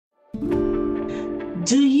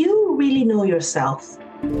Do you really know yourself?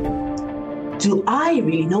 Do I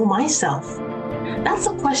really know myself? That's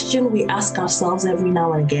a question we ask ourselves every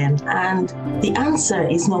now and again, and the answer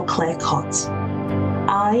is not clear-cut.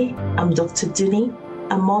 I am Dr. Duni,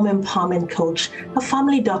 a mom empowerment coach, a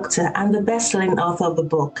family doctor, and the best-selling author of the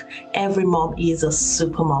book, Every Mom is a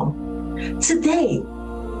Supermom. Today,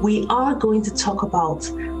 we are going to talk about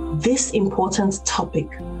this important topic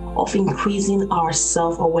of increasing our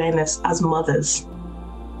self-awareness as mothers.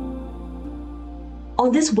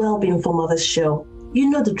 On this Wellbeing for Mothers show, you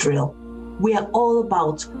know the drill. We are all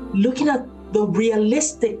about looking at the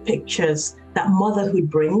realistic pictures that motherhood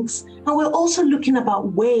brings, and we're also looking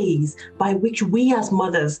about ways by which we as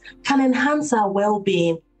mothers can enhance our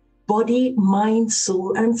well-being, body, mind,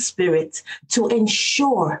 soul, and spirit to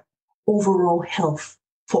ensure overall health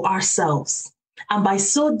for ourselves. And by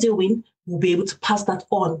so doing, we'll be able to pass that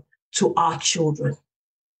on to our children.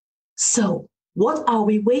 So, what are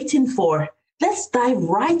we waiting for? Let's dive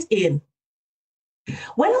right in.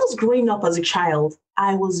 When I was growing up as a child,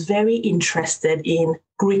 I was very interested in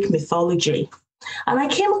Greek mythology. And I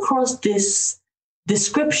came across this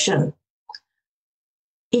description.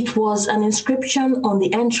 It was an inscription on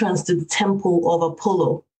the entrance to the temple of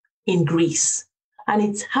Apollo in Greece. And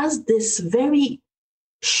it has this very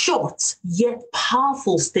short yet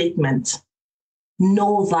powerful statement: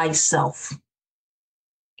 know thyself.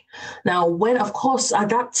 Now, when, of course, at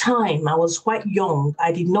that time, I was quite young,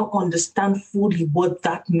 I did not understand fully what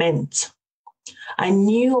that meant. I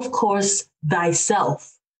knew, of course,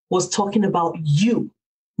 thyself was talking about you,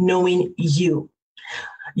 knowing you.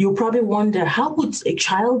 You'll probably wonder, how would a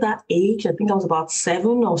child that age, I think I was about 7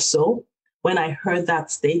 or so, when I heard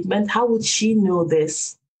that statement, how would she know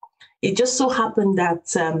this? It just so happened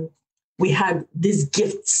that we had these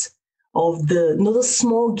gifts of the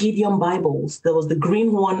small Gideon Bibles. There was the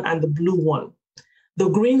green one and the blue one. The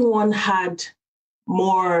green one had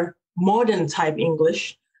more modern type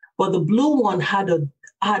English, but the blue one had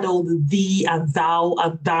all the thee and thou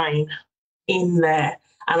and thine in there.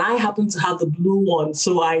 And I happened to have the blue one,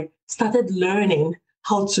 so I started learning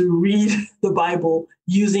how to read the Bible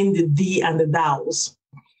using the thee and the thous.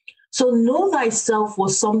 So know thyself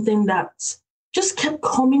was something that just kept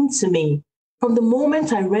coming to me from the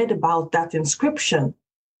moment I read about that inscription.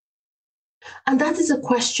 And that is a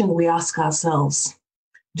question we ask ourselves.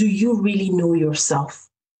 Do you really know yourself?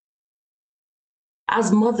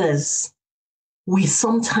 As mothers, we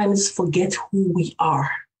sometimes forget who we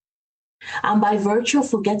are. And by virtue of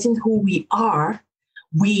forgetting who we are,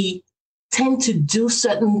 we tend to do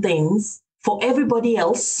certain things for everybody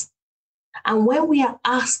else. And when we are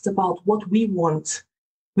asked about what we want,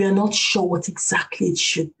 we are not sure what exactly it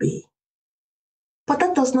should be. But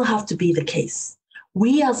that does not have to be the case.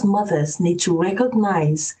 We as mothers need to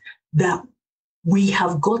recognize that we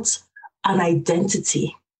have got an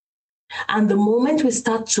identity. And the moment we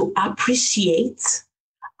start to appreciate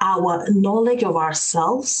our knowledge of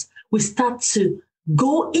ourselves, we start to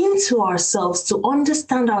go into ourselves to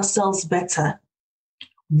understand ourselves better,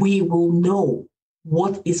 we will know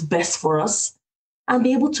what is best for us and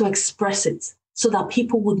be able to express it so that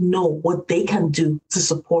people would know what they can do to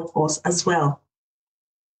support us as well.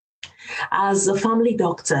 As a family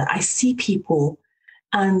doctor, I see people,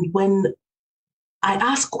 and when I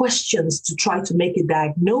ask questions to try to make a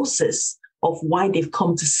diagnosis of why they've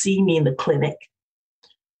come to see me in the clinic,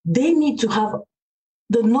 they need to have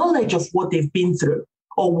the knowledge of what they've been through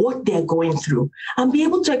or what they're going through and be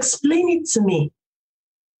able to explain it to me.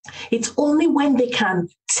 It's only when they can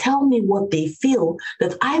tell me what they feel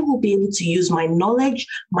that I will be able to use my knowledge,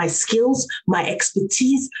 my skills, my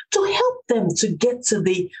expertise to help them to get to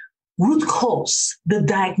the root cause, the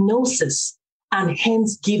diagnosis, and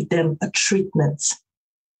hence give them a treatment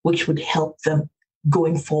which would help them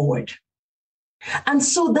going forward. And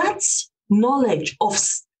so that's knowledge of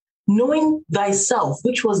knowing thyself,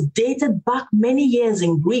 which was dated back many years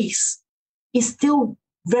in Greece, is still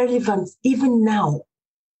relevant even now.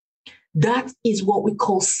 That is what we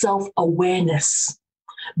call self-awareness,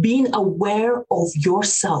 being aware of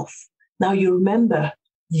yourself. Now you remember,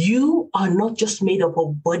 you are not just made up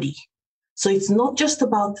of body. So it's not just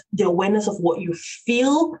about the awareness of what you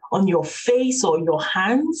feel on your face or your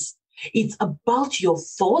hands. It's about your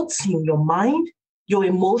thoughts in your mind, your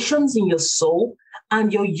emotions in your soul,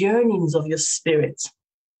 and your yearnings of your spirit.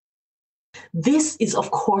 This is, of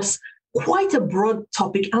course, quite a broad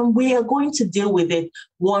topic, and we are going to deal with it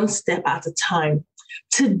one step at a time.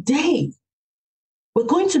 Today, we're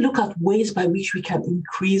going to look at ways by which we can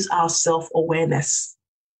increase our self-awareness.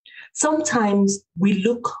 Sometimes we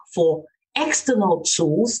look for external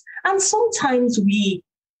tools, and sometimes we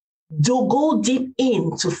do go deep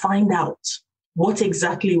in to find out what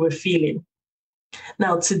exactly we're feeling.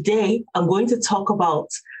 Now, today, I'm going to talk about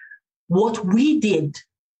what we did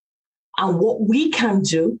and what we can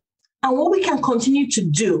do and what we can continue to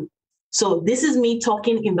do. So this is me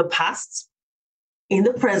talking in the past, in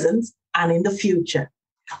the present, and in the future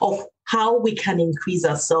of how we can increase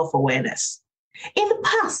our self-awareness. In the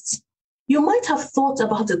past, you might have thought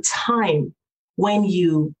about a time when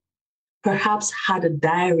you perhaps had a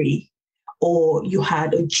diary, or you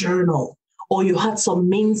had a journal, or you had some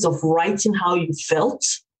means of writing how you felt.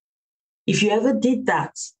 If you ever did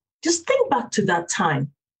that, just think back to that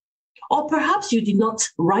time. Or perhaps you did not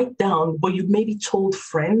write down, but you maybe told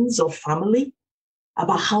friends or family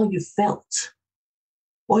about how you felt.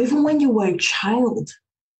 Or even when you were a child,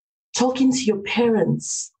 talking to your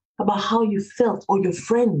parents about how you felt, or your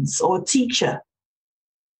friends or a teacher.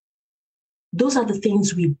 Those are the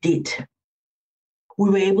things we did. We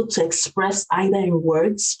were able to express either in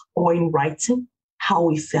words or in writing how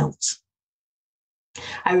we felt.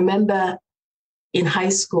 I remember in high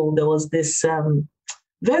school, there was this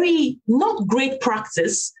very not great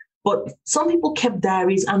practice, but some people kept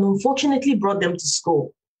diaries and unfortunately brought them to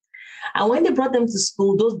school. And when they brought them to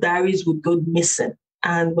school, those diaries would go missing.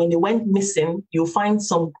 And when they went missing, you'll find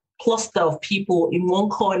some cluster of people in one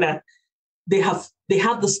corner. They have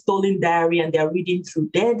the stolen diary and they're reading through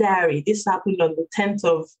their diary. This happened on the 10th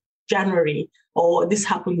of January, or this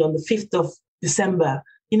happened on the 5th of December,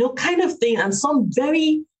 kind of thing. And some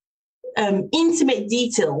very intimate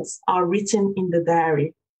details are written in the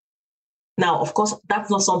diary. Now, of course, that's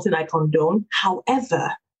not something I condone.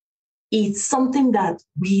 However, it's something that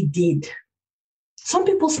we did. Some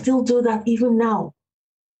people still do that even now.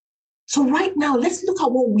 So right now, let's look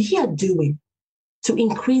at what we are doing to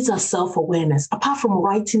increase our self-awareness, apart from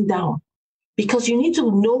writing down, because you need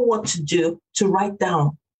to know what to do to write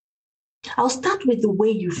down. I'll start with the way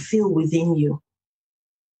you feel within you.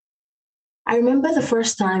 I remember the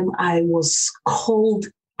first time I was called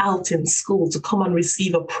out in school to come and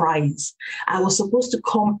receive a prize. I was supposed to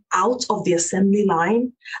come out of the assembly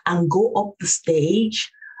line and go up the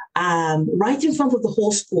stage, right in front of the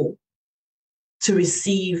whole school to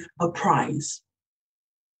receive a prize.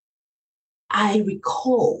 I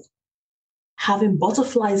recall having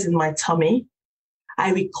butterflies in my tummy.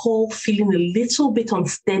 I recall feeling a little bit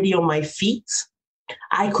unsteady on my feet.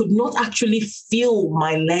 I could not actually feel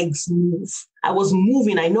my legs move. I was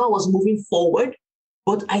moving. I know I was moving forward,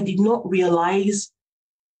 but I did not realize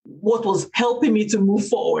what was helping me to move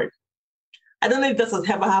forward. I don't know if this has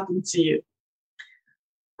ever happened to you.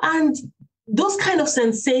 And those kind of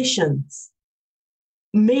sensations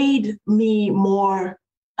made me more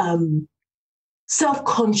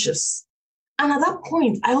self-conscious. And at that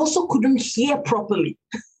point, I also couldn't hear properly.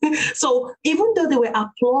 So even though there were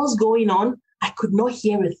applause going on, I could not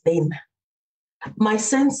hear a thing. My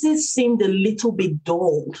senses seemed a little bit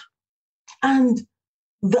dulled. And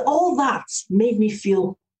all that made me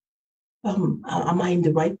feel, am I in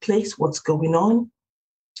the right place? What's going on?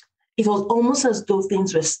 It was almost as though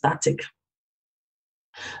things were static.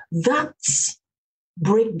 That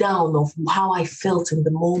breakdown of how I felt in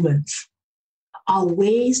the moment are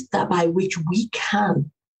ways that by which we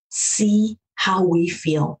can see how we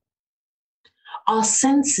feel. Our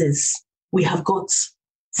senses, we have got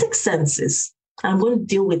 6 senses. I'm going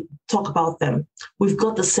to talk about them. We've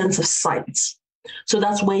got the sense of sight. So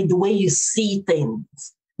that's the way you see things.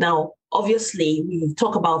 Now, obviously, we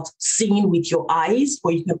talk about seeing with your eyes,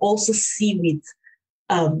 but you can also see with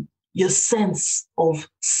your sense of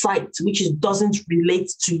sight, which doesn't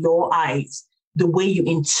relate to your eyes. The way you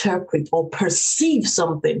interpret or perceive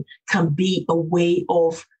something can be a way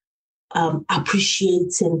of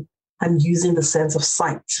appreciating and using the sense of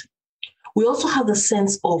sight. We also have the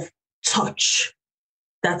sense of touch.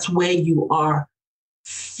 That's where you are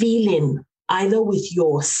feeling either with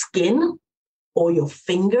your skin or your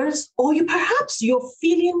fingers, or perhaps you're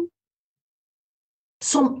feeling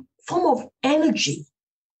some form of energy.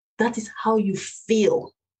 That is how you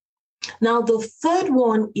feel. Now, the third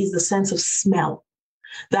one is the sense of smell.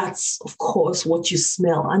 That's, of course, what you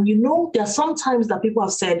smell. And there are some times that people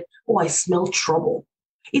have said, oh, I smell trouble.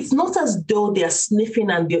 It's not as though they're sniffing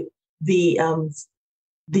and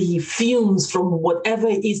the fumes from whatever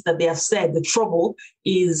it is that they have said, the trouble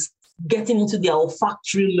is getting into their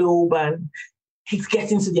olfactory lobe and it's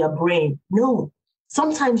getting to their brain. No,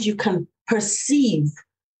 sometimes you can perceive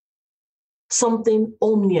something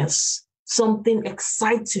ominous, something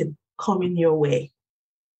exciting coming your way.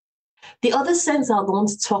 The other sense I want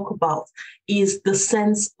to talk about is the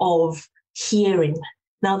sense of hearing.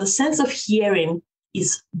 Now, the sense of hearing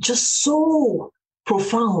is just so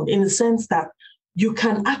profound in the sense that you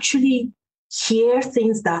can actually hear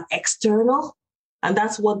things that are external. And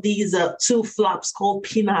that's what these two flaps called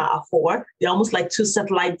pinna are for. They're almost like two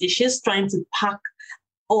satellite dishes trying to pack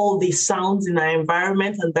all these sounds in our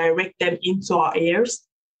environment and direct them into our ears.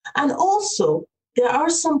 And also, there are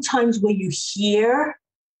some times where you hear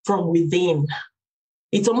from within.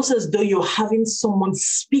 It's almost as though you're having someone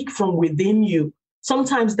speak from within you.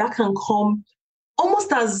 Sometimes that can come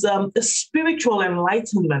almost as a spiritual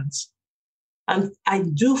enlightenment. And I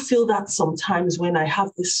do feel that sometimes when I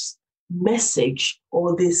have this message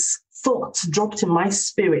or this thought dropped in my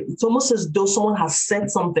spirit, it's almost as though someone has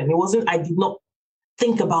said something. I did not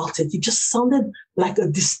think about it. It just sounded like a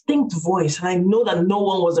distinct voice. And I know that no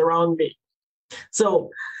one was around me.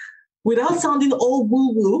 So without sounding all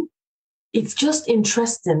woo-woo, it's just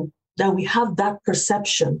interesting that we have that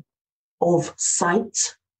perception of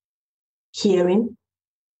sight, hearing,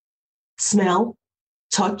 smell,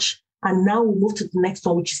 touch, and now we move to the next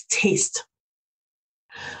one, which is taste.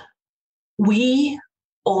 We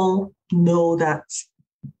all know that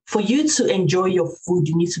for you to enjoy your food,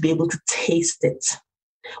 you need to be able to taste it.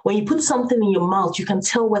 When you put something in your mouth, you can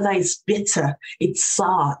tell whether it's bitter, it's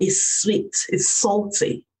sour, it's sweet, it's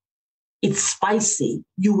salty, it's spicy.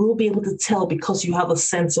 You will be able to tell because you have a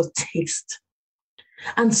sense of taste.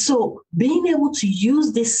 And so being able to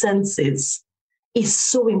use these senses is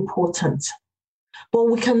so important. But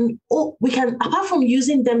we can, apart from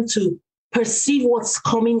using them to perceive what's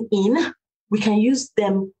coming in, we can use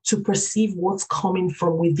them to perceive what's coming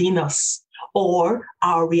from within us, or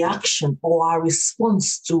our reaction or our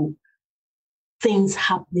response to things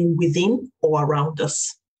happening within or around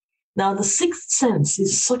us. Now, the sixth sense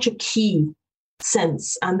is such a key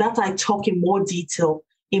sense, and that I talk in more detail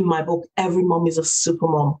in my book, Every Mom is a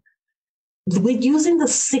Supermom. With using the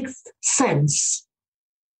sixth sense,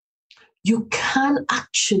 you can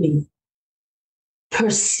actually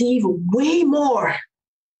perceive way more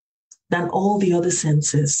than all the other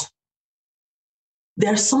senses.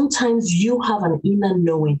 There are sometimes you have an inner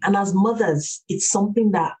knowing, and as mothers, it's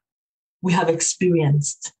something that we have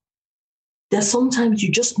experienced. There's sometimes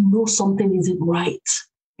you just know something isn't right,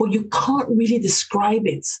 but you can't really describe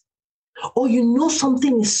it. Or you know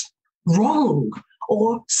something is wrong,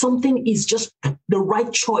 or something is just the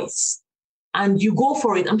right choice, and you go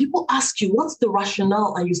for it. And people ask you, what's the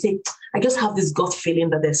rationale? And you say, I just have this gut feeling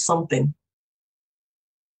that there's something.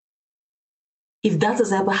 If that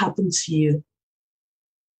has ever happened to you,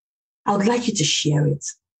 I would like you to share it.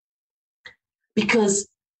 Because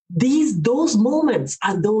those moments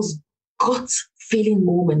are those gut feeling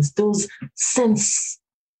moments, those sense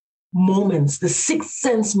moments, the sixth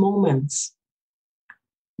sense moments.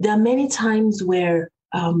 There are many times where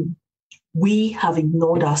we have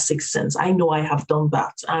ignored our sixth sense. I know I have done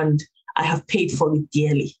that, and I have paid for it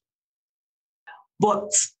dearly. But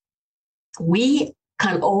we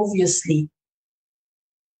can obviously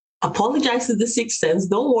apologize to the sixth sense.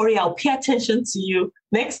 Don't worry, I'll pay attention to you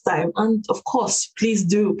next time. And of course, please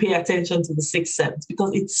do pay attention to the sixth sense,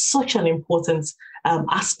 because it's such an important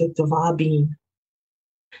aspect of our being.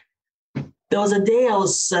 There was a day I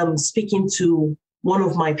was speaking to one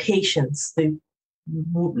of my patients. The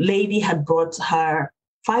lady had brought her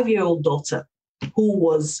 5-year-old daughter who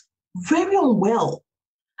was very unwell.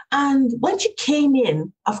 And when she came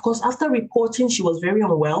in, of course, after reporting she was very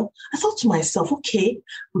unwell, I thought to myself, okay,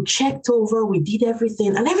 we checked over, we did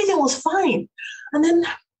everything, and everything was fine. And then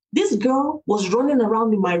this girl was running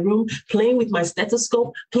around in my room, playing with my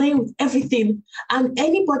stethoscope, playing with everything. And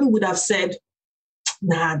anybody would have said,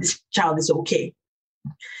 nah, this child is okay.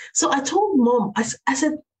 So I told Mom, I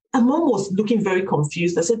said, and Mom was looking very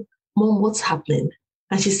confused. I said, Mom, what's happening?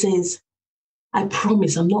 And she says, I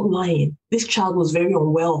promise, I'm not lying. This child was very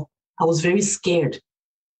unwell. I was very scared.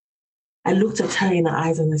 I looked at her in her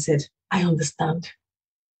eyes and I said, I understand.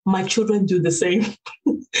 My children do the same.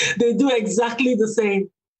 They do exactly the same.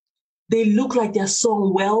 They look like they're so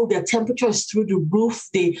unwell. Their temperature is through the roof.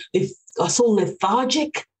 They are so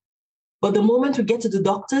lethargic. But the moment we get to the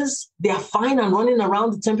doctors, they are fine and running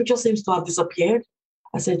around. The temperature seems to have disappeared.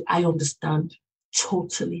 I said, I understand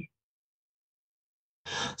totally.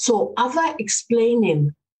 So after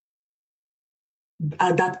explaining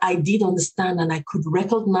that I did understand and I could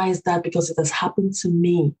recognize that because it has happened to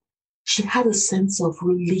me, she had a sense of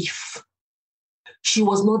relief. She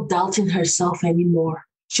was not doubting herself anymore.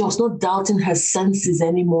 She was not doubting her senses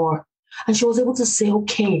anymore. And she was able to say,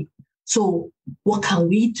 okay, so what can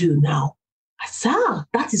we do now? I said,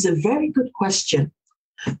 that is a very good question.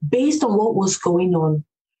 Based on what was going on,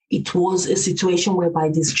 it was a situation whereby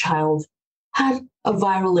this child had a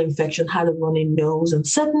viral infection, had a runny nose and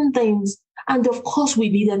certain things. And of course, we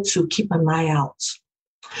needed to keep an eye out.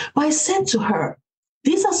 But I said to her,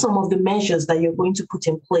 these are some of the measures that you're going to put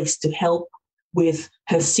in place to help with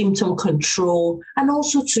her symptom control and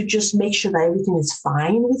also to just make sure that everything is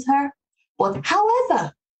fine with her. But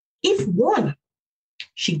however, if one,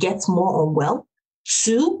 she gets more unwell,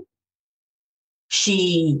 two,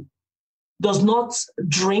 she does not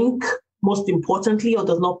drink, most importantly, or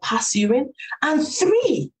does not pass urine, and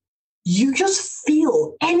three, you just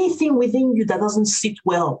feel anything within you that doesn't sit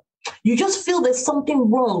well. You just feel there's something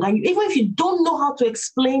wrong. And even if you don't know how to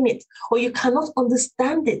explain it or you cannot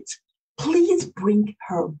understand it, please bring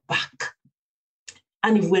her back.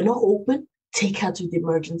 And if we're not open, take her to the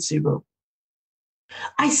emergency room.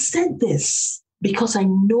 I said this because I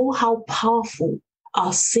know how powerful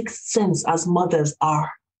our sixth sense as mothers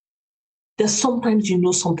are. There's sometimes you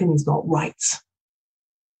know something is not right.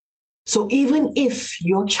 So even if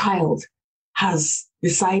your child has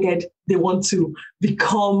decided they want to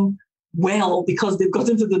become well because they've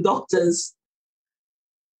gotten to the doctors,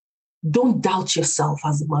 don't doubt yourself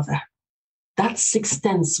as a mother. That sixth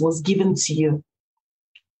sense was given to you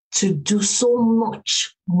to do so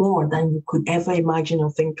much more than you could ever imagine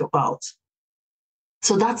or think about.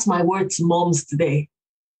 So that's my word to moms today.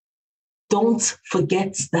 Don't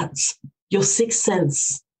forget that your sixth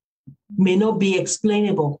sense may not be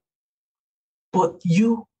explainable, but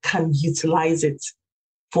you can utilize it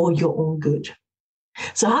for your own good.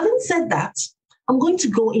 So having said that, I'm going to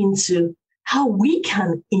go into how we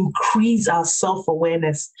can increase our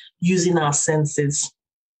self-awareness using our senses.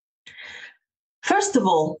 First of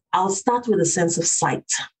all, I'll start with the sense of sight.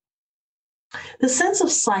 The sense of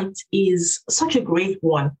sight is such a great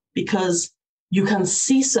one because you can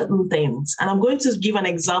see certain things. And I'm going to give an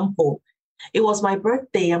example. It was my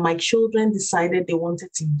birthday and my children decided they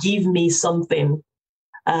wanted to give me something,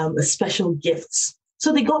 a special gift.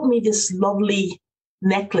 So they got me this lovely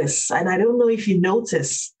necklace. And I don't know if you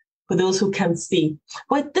notice, for those who can see,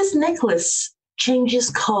 but this necklace changes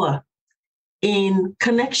color in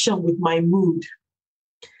connection with my mood.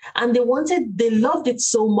 And they loved it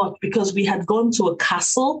so much because we had gone to a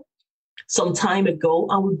castle some time ago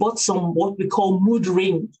and we bought some what we call mood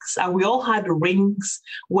rings. And we all had rings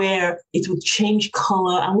where it would change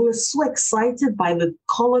color. And we were so excited by the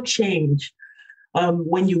color change.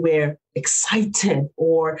 When you were excited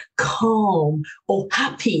or calm or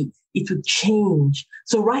happy, it would change.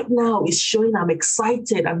 So right now it's showing I'm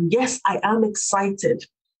excited. And yes, I am excited.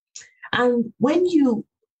 And when you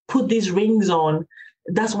put these rings on,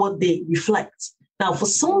 that's what they reflect. Now, for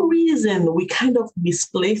some reason, we kind of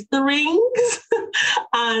misplaced the rings.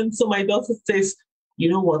 And so my daughter says, you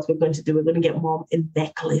know what we're going to do? We're going to get mom a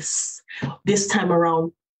necklace. This time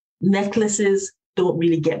around, necklaces don't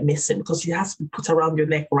really get missing because it has to be put around your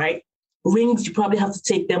neck, right? Rings, you probably have to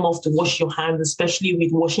take them off to wash your hands, especially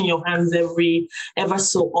with washing your hands ever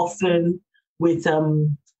so often with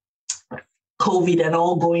COVID and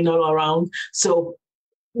all going all around. So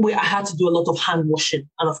I had to do a lot of hand washing.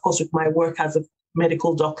 And of course, with my work as a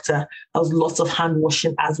medical doctor, there was lots of hand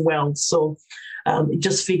washing as well. So it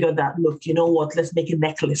just figured that, look, you know what, let's make a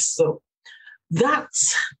necklace. So that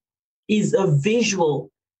is a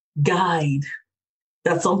visual guide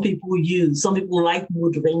that some people use. Some people like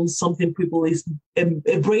mood rings, some people is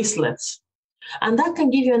a bracelet. And that can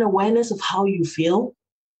give you an awareness of how you feel.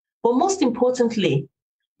 But most importantly,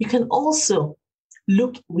 you can also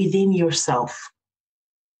look within yourself.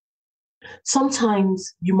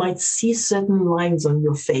 Sometimes you might see certain lines on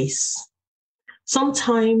your face.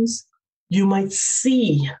 Sometimes you might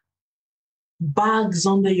see bags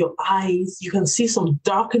under your eyes. You can see some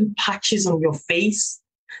darkened patches on your face.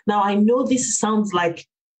 Now, I know this sounds like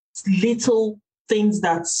little things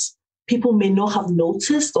that people may not have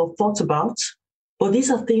noticed or thought about, but these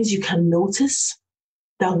are things you can notice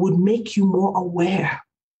that would make you more aware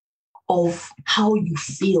of how you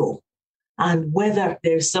feel and whether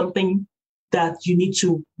there's something that you need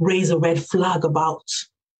to raise a red flag about.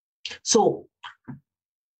 So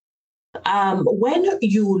when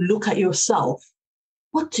you look at yourself,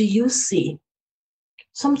 what do you see?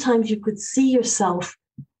 Sometimes you could see yourself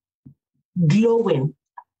glowing.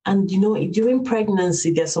 And, you know, during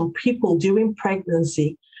pregnancy, there's some people during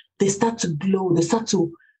pregnancy, they start to glow.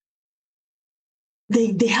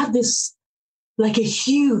 They have this, like a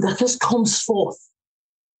hue that just comes forth.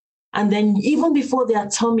 And then even before their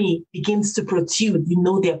tummy begins to protrude, you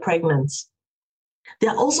know they're pregnant.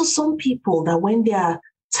 There are also some people that when they are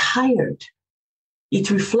tired, it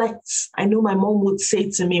reflects. I know my mom would say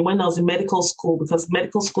to me when I was in medical school, because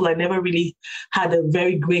medical school, I never really had a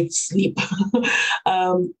very great sleep,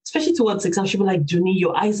 especially towards exam. She'd be like, Junie,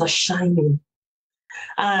 your eyes are shining.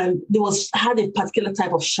 And had a particular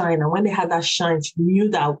type of shine. And when they had that shine, she knew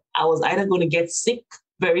that I was either going to get sick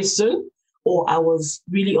very soon or I was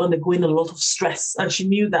really undergoing a lot of stress. And she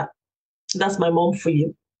knew that. That's my mom for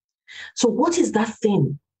you. So what is that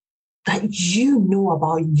thing that you know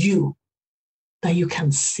about you that you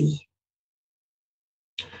can see?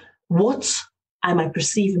 What I might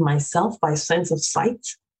perceive in myself by sense of sight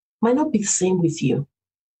might not be the same with you.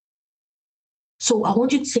 So I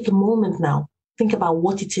want you to take a moment now, think about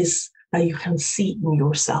what it is that you can see in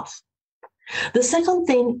yourself. The second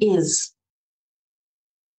thing is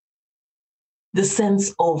the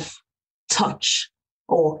sense of touch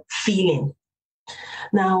or feeling.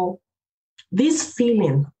 Now, this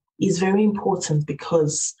feeling is very important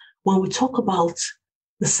because when we talk about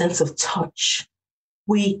the sense of touch,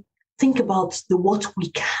 we think about what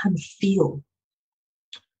we can feel.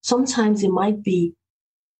 Sometimes it might be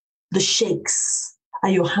the shakes. Are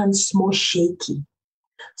your hands more shaky?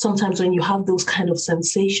 Sometimes when you have those kind of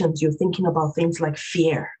sensations, you're thinking about things like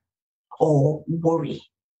fear or worry.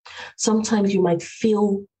 Sometimes you might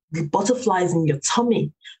feel the butterflies in your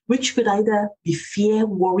tummy, which could either be fear,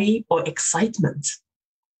 worry, or excitement.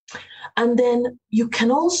 And then you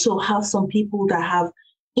can also have some people that have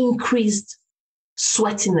increased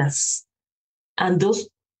sweatiness. And those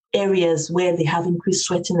areas where they have increased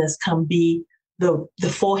sweatiness can be the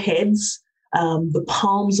foreheads, the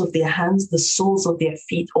palms of their hands, the soles of their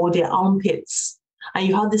feet, or their armpits. And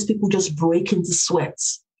you have these people just break into sweat.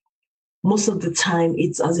 Most of the time,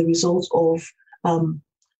 it's as a result of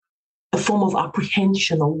a form of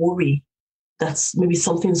apprehension or worry that's maybe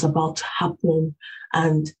something's about to happen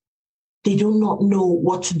and they do not know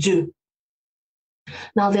what to do.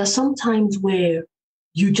 Now, there are some times where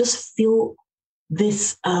you just feel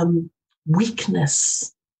this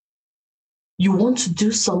weakness. You want to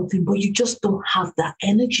do something, but you just don't have that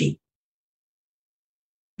energy.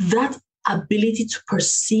 That ability to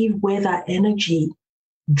perceive where that energy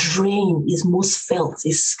drain is most felt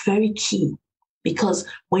is very key, because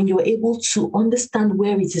when you're able to understand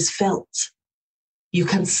where it is felt, you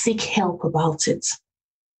can seek help about it.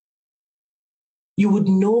 You would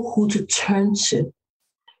know who to turn to.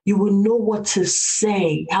 You will know what to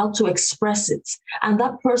say, how to express it. And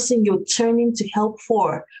that person you're turning to help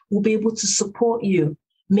for will be able to support you,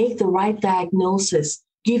 make the right diagnosis,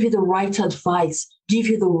 give you the right advice, give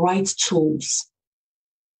you the right tools.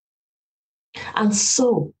 And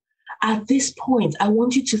so at this point, I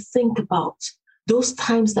want you to think about those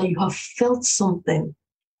times that you have felt something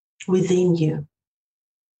within you.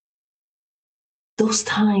 Those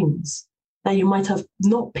times that you might have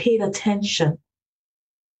not paid attention.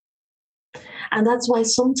 And that's why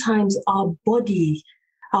sometimes our body,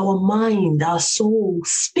 our mind, our soul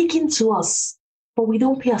speaking to us, but we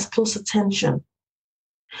don't pay as close attention.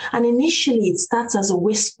 And initially it starts as a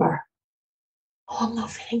whisper. Oh, I'm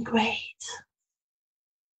not feeling great.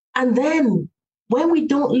 And then when we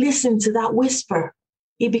don't listen to that whisper,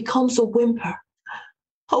 it becomes a whimper.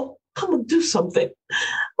 Oh, come and do something.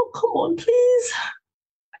 Oh, come on, please.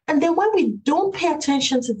 And then when we don't pay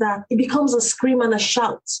attention to that, it becomes a scream and a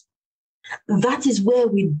shout. That is where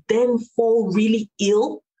we then fall really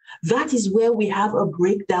ill. That is where we have a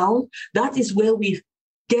breakdown. That is where we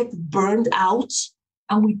get burned out.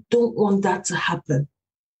 And we don't want that to happen.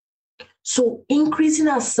 So increasing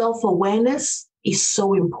our self-awareness is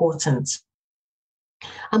so important.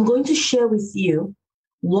 I'm going to share with you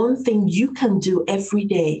one thing you can do every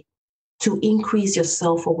day to increase your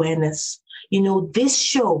self-awareness. You know, this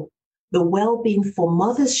show, the Wellbeing for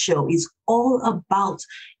Mothers show, is all about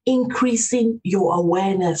increasing your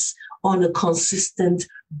awareness on a consistent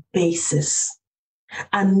basis.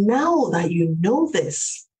 And now that you know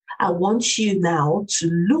this, I want you now to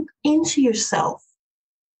look into yourself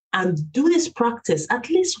and do this practice at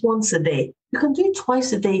least once a day. You can do it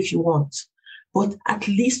twice a day if you want, but at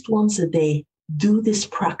least once a day, do this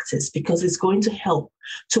practice because it's going to help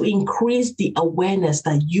to increase the awareness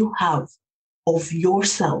that you have of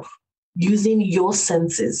yourself using your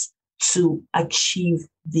senses to achieve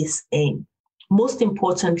this aim. Most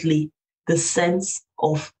importantly, the sense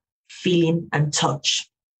of feeling and touch.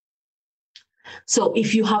 So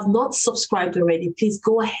if you have not subscribed already, please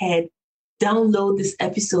go ahead, download this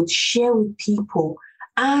episode, share with people,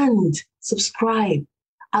 and subscribe.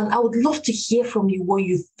 And I would love to hear from you what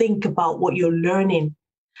you think about what you're learning.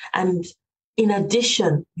 And in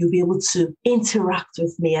addition, you'll be able to interact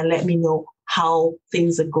with me and let me know how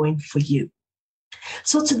things are going for you.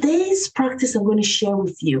 So today's practice I'm going to share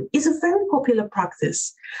with you is a very popular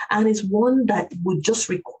practice, and it's one that would just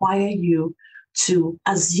require you to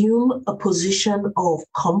assume a position of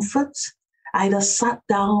comfort, either sat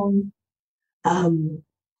down,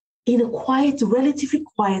 in a quiet, relatively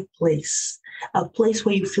quiet place, a place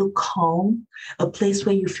where you feel calm, a place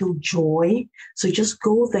where you feel joy. So just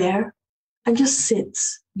go there and just sit.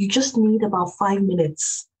 You just need about 5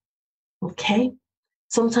 minutes, okay?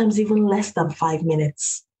 Sometimes even less than 5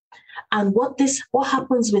 minutes. And what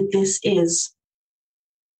happens with this is,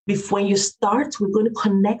 when you start, we're going to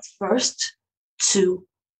connect first to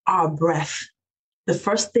our breath. The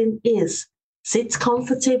first thing is sit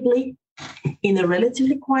comfortably in a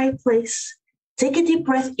relatively quiet place. Take a deep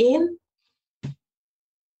breath in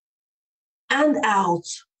and out.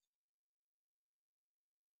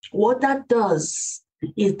 What that does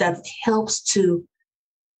is that it helps to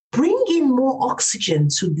bring in more oxygen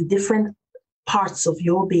to the different parts of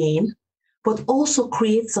your being, but also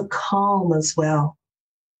creates a calm as well.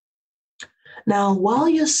 Now, while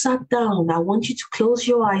you're sat down, I want you to close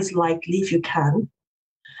your eyes lightly if you can,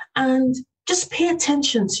 and just pay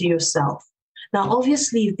attention to yourself. Now,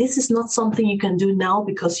 obviously, this is not something you can do now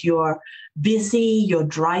because you're busy, you're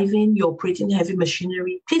driving, you're operating heavy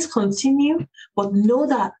machinery. Please continue, but know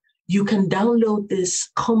that you can download this,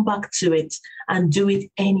 come back to it, and do it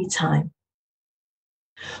anytime.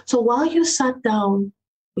 So while you sat down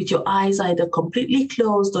with your eyes either completely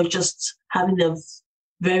closed or just having a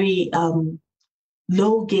very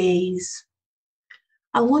low gaze,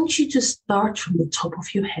 I want you to start from the top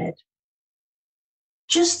of your head.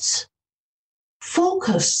 Just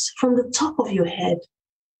focus from the top of your head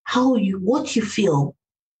what you feel.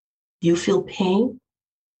 Do you feel pain?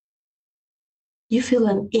 You feel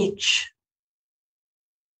an itch.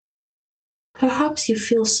 Perhaps you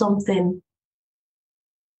feel something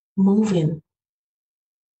moving.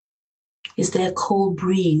 Is there a cold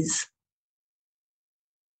breeze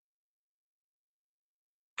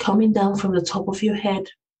coming down from the top of your head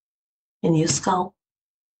and your scalp?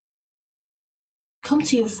 Come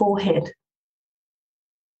to your forehead.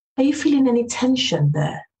 Are you feeling any tension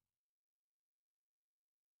there?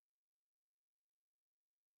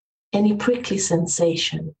 Any prickly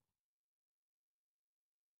sensation?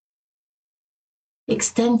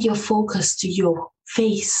 Extend your focus to your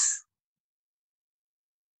face.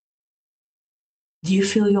 Do you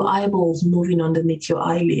feel your eyeballs moving underneath your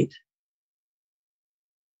eyelid?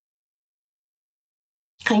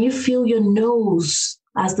 Can you feel your nose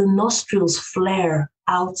as the nostrils flare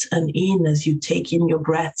out and in as you take in your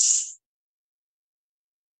breaths?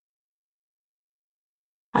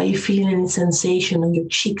 Are you feeling any sensation on your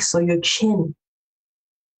cheeks or your chin?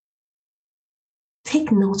 Take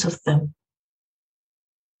note of them.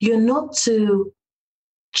 You're not to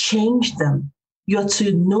change them. You're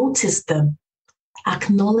to notice them,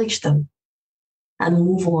 acknowledge them, and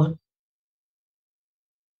move on.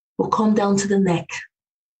 We'll come down to the neck.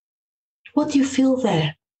 What do you feel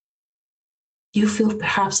there? Do you feel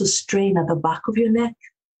perhaps a strain at the back of your neck?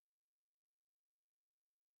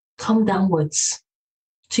 Come downwards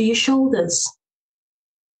to your shoulders.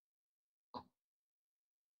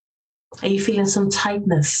 Are you feeling some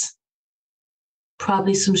tightness?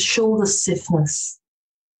 Probably some shoulder stiffness.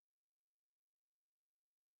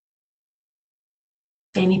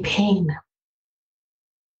 Any pain?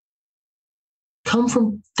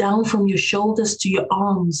 Come down from your shoulders to your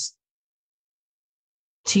arms,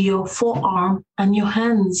 to your forearm and your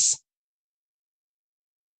hands.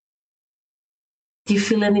 Do you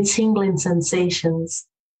feel any tingling sensations?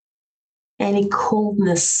 Any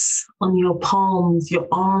coldness on your palms, your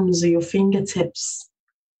arms, or your fingertips?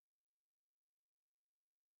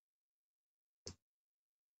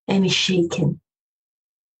 Any shaking?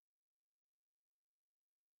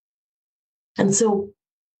 And so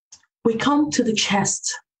we come to the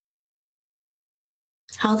chest.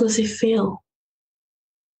 How does it feel?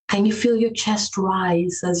 Can you feel your chest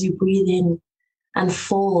rise as you breathe in and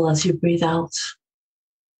fall as you breathe out?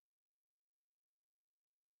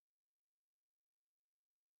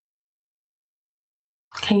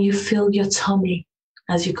 Can you feel your tummy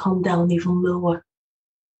as you come down even lower?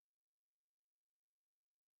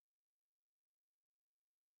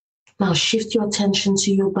 Now shift your attention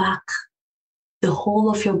to your back, the whole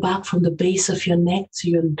of your back from the base of your neck to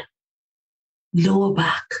your lower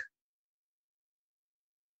back.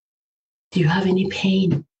 Do you have any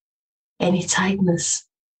pain, any tightness?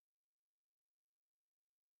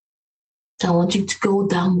 I want you to go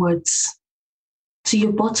downwards to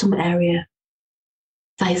your bottom area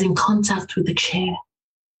that is in contact with the chair.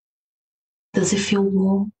 Does it feel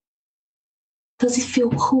warm? Does it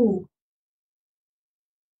feel cool?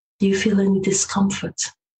 Do you feel any discomfort?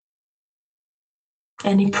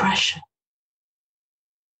 Any pressure?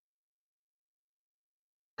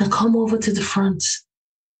 Now come over to the front.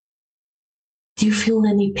 Do you feel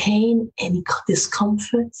any pain, any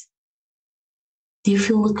discomfort? Do you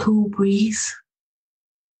feel the cool breeze?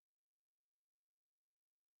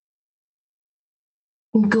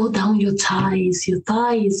 And go down your thighs,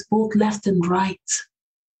 both left and right.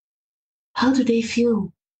 How do they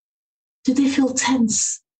feel? Do they feel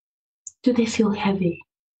tense? Do they feel heavy?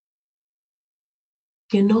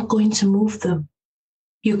 You're not going to move them.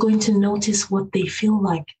 You're going to notice what they feel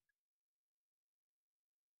like.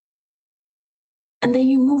 And then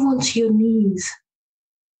you move on to your knees.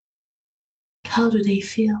 How do they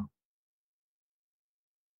feel?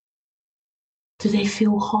 Do they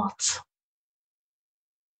feel hot?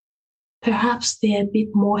 Perhaps they're a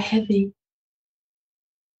bit more heavy.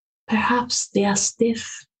 Perhaps they are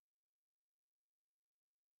stiff.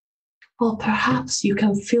 Or perhaps you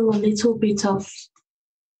can feel a little bit of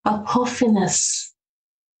a puffiness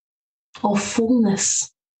or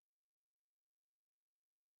fullness.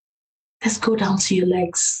 Let's go down to your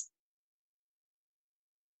legs.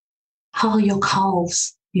 How are your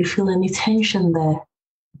calves? Do you feel any tension there?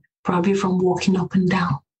 Probably from walking up and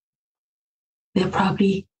down. They're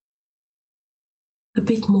probably a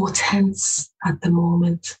bit more tense at the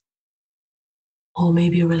moment. Or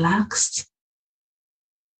maybe relaxed.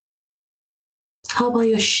 How about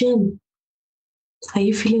your shin? Are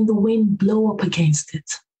you feeling the wind blow up against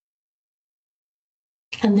it?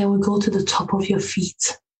 And then we go to the top of your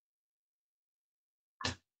feet.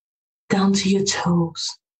 Down to your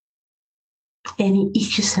toes. Any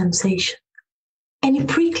itchy sensation, any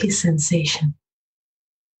prickly sensation.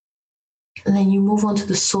 And then you move on to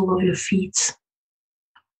the sole of your feet,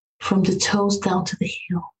 from the toes down to the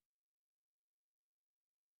heel.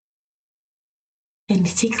 Any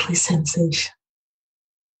tickly sensation,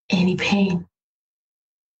 any pain.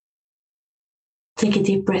 Take a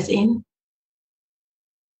deep breath in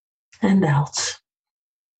and out.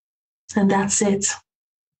 And that's it.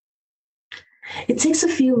 It takes a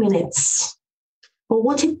few minutes, but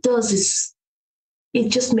what it does is it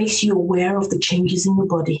just makes you aware of the changes in your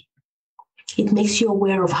body. It makes you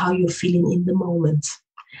aware of how you're feeling in the moment,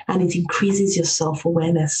 and it increases your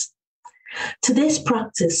self-awareness. Today's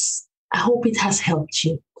practice, I hope it has helped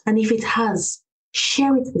you. And if it has,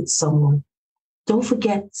 share it with someone. Don't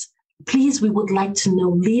forget, please, we would like to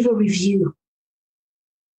know, leave a review.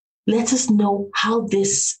 Let us know how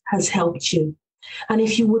this has helped you. And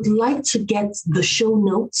if you would like to get the show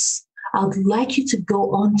notes, I would like you to go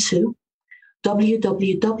on to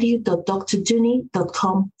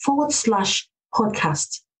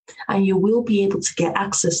www.drdunni.com/podcast, and you will be able to get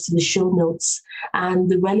access to the show notes and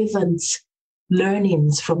the relevant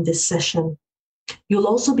learnings from this session. You'll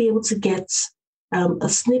also be able to get a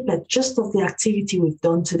snippet just of the activity we've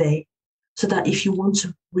done today, so that if you want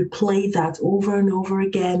to replay that over and over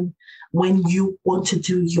again when you want to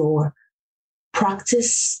do your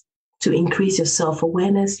practice to increase your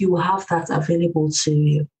self-awareness, you will have that available to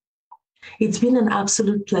you. It's been an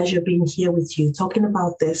absolute pleasure being here with you, talking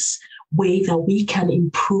about this way that we can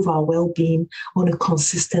improve our well-being on a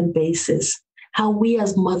consistent basis, how we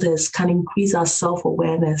as mothers can increase our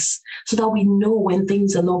self-awareness so that we know when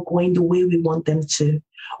things are not going the way we want them to,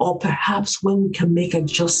 or perhaps when we can make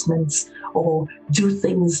adjustments or do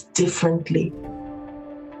things differently.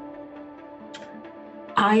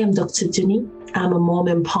 I am Dr. Dunni. I'm a mom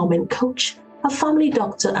empowerment coach, a family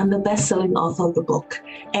doctor, and the best-selling author of the book,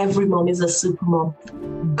 Every Mom is a Super Mom.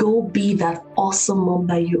 Go be that awesome mom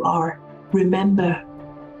that you are. Remember,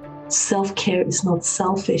 self-care is not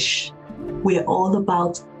selfish. We're all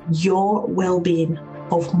about your well-being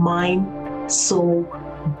of mind, soul,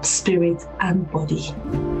 spirit, and body.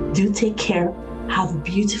 Do take care. Have a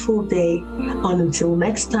beautiful day. And until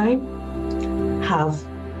next time, have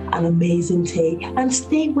an amazing day and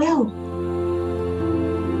stay well.